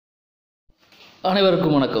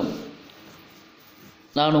அனைவருக்கும் வணக்கம்.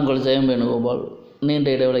 நான் உங்கள் ஜெயம் venugopall. நீண்ட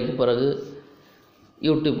இடைவெளிக்கு பிறகு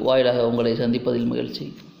யூடியூப் வாயிலாக உங்களை சந்திப்பதில் மகிழ்ச்சி.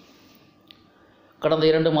 கடந்த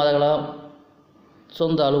 2 மாதங்களாக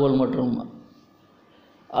சொந்த அலுவல் மற்றும்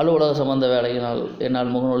அலுவலக சம்பந்த வேலையினால்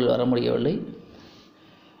என்னால் முகநூலில் வர முடியவில்லை.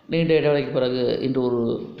 நீண்ட இடைவெளிக்கு பிறகு இன்று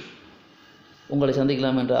உங்களை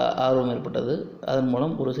சந்திக்கலாம் என்ற ஆர்வம் ஏற்பட்டது. அதன்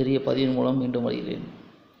மூலம் ஒரு சிறிய பதிவின் மூலம் மீண்டும் வருகிறேன்.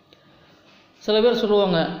 சில பேர்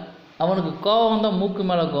சொல்லுவாங்க, அவனுக்கு கோபம் வந்தால் மூக்கு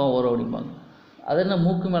மேலே கோபம் வரும் அப்படிம்பாங்க. அது என்ன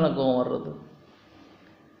மூக்கு மேலே கோபம் வர்றது?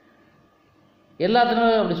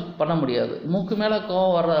 எல்லாத்துக்குமே அப்படி பண்ண முடியாது. மூக்கு மேலே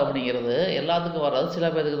கோபம் வர்றது அப்படிங்கிறது எல்லாத்துக்கும் வராது, சில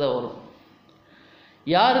பேருக்கு தான் வரும்.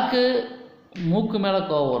 யாருக்கு மூக்கு மேலே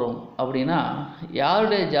கோபம் வரும் அப்படின்னா,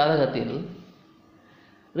 யாருடைய ஜாதகத்தில்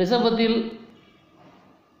ரிஷபத்தில்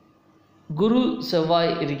குரு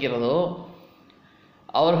செவ்வாய் இருக்கிறதோ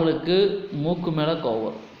அவர்களுக்கு மூக்கு மேலே கோபம்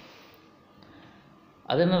வரும்.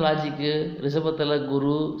 அது என்ன லாஜிக்கு? ரிஷபத்தில்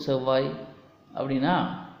குரு செவ்வாய் அப்படின்னா,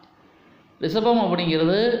 ரிஷபம்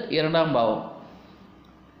அப்படிங்கிறது 2ஆம் பாவம்.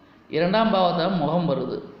 2ஆம் பாவத்தில் முகம்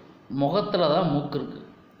வருது, முகத்தில் தான் மூக்கு இருக்குது.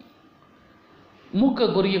 மூக்கை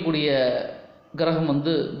குறிக்கக்கூடிய கிரகம்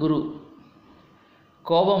குரு,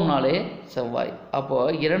 கோபம்னாலே செவ்வாய்.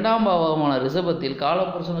 அப்போது 2ஆம் பாவமான ரிஷபத்தில்,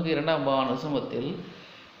 காலபுருஷனுக்கு 2ஆம் பாவமான ரிஷபத்தில்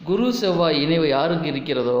குரு செவ்வாய் இணைவு யாருக்கு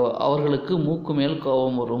இருக்கிறதோ அவர்களுக்கு மூக்கு மேல்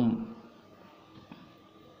கோபம் வரும்.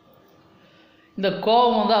 இந்த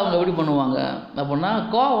கோபம் அவங்க எப்படி பண்ணுவாங்க அப்படின்னா,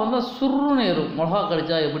 கோபம் சுருன்னு ஏறும். மிளகா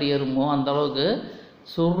கடிச்சா எப்படி ஏறுமோ அந்த அளவுக்கு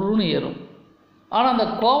சுருன்னு ஏறும். ஆனால் அந்த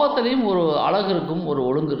கோபத்துலேயும் ஒரு அழகு இருக்கும், ஒரு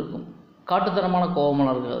ஒழுங்கு இருக்கும். காட்டுத்தனமான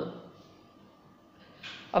கோபமெல்லாம் இருக்காது.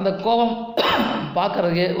 அந்த கோபம்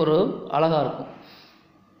பார்க்குறதுக்கே ஒரு அழகாக இருக்கும்.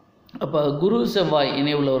 அப்போ குரு செவ்வாய்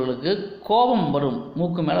இணைவுள்ளவர்களுக்கு கோபம் வரும்,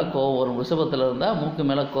 மூக்கு மேலே கோபம் வரும். ரிஷபத்தில் இருந்தால் மூக்கு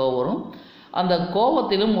மேலே கோபம் வரும். அந்த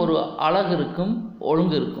கோபத்திலும் ஒரு அழகு இருக்கும்,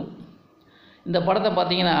 ஒழுங்கு இருக்கும். இந்த படத்தை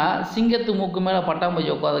பார்த்தீங்கன்னா, சிங்கத்து மூக்கு மேலே பட்டாம்பூச்சி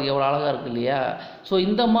உட்காந்து எவ்வளோ அழகாக இருக்குது இல்லையா? ஸோ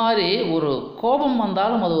இந்த மாதிரி ஒரு கோபம்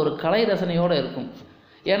வந்தாலும் அது ஒரு கலை ரசனையோடு இருக்கும்.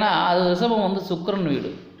 ஏன்னா அது ரிஷபம் சுக்கிரன்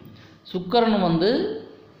வீடு. சுக்கிரன்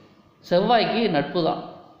செவ்வாய்க்கு நட்பு தான்,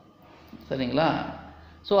 சரிங்களா?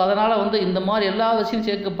 ஸோ அதனால் இந்த மாதிரி எல்லா விஷயம்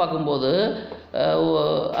சேர்க்க பார்க்கும்போது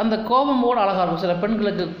அந்த கோபமோடு அழகாக இருக்கும். சில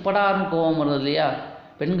பெண்களுக்கு படார்னு கோபம் வருது இல்லையா?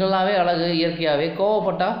 பெண்களாகவே அழகு, இயற்கையாகவே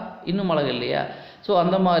கோபப்பட்டால் இன்னும் அழகு இல்லையா? ஸோ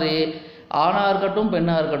அந்த மாதிரி ஆணாக இருக்கட்டும்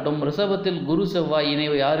பெண்ணாக இருக்கட்டும், ரிஷபத்தில் குரு செவ்வாய்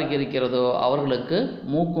இணைவு யாருக்கு இருக்கிறதோ அவர்களுக்கு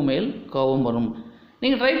மூக்கு மேல் கோபம் வரும்.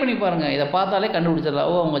 நீங்கள் ட்ரை பண்ணி பாருங்கள். இதை பார்த்தாலே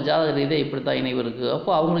கண்டுபிடிச்சிடலாம், அவங்க ஜாதக ரீதியாக இப்படி தான் இணைவு இருக்குது,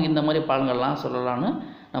 அப்போ அவங்களுக்கு இந்த மாதிரி பலன்கள்லாம் சொல்லலான்னு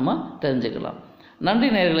நம்ம தெரிஞ்சுக்கலாம். நன்றி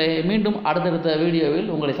நேயர்களே. மீண்டும் அடுத்தடுத்த வீடியோவில்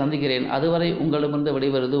உங்களை சந்திக்கிறேன். அதுவரை உங்களிடமிருந்து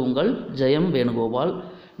விடைபெறுவது உங்கள் ஜெயம் venugopall.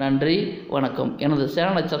 நன்றி, வணக்கம். எனது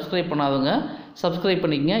சேனலை சப்ஸ்கிரைப் பண்ணாதவங்க சப்ஸ்கிரைப்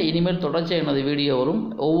பண்ணிக்கங்க. இனிமேல் தொடர்ச்சியாக எனது வீடியோ வரும்.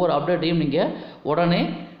 ஒவ்வொரு அப்டேட்டையும் நீங்கள் உடனே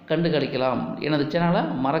கண்டு கிடைக்கலாம். எனது சேனலை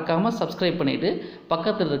மறக்காமல் சப்ஸ்கிரைப் பண்ணிவிட்டு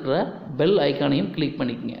பக்கத்தில் இருக்கிற பெல் ஐக்கானையும் கிளிக்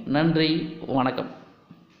பண்ணிக்கங்க. நன்றி, வணக்கம்.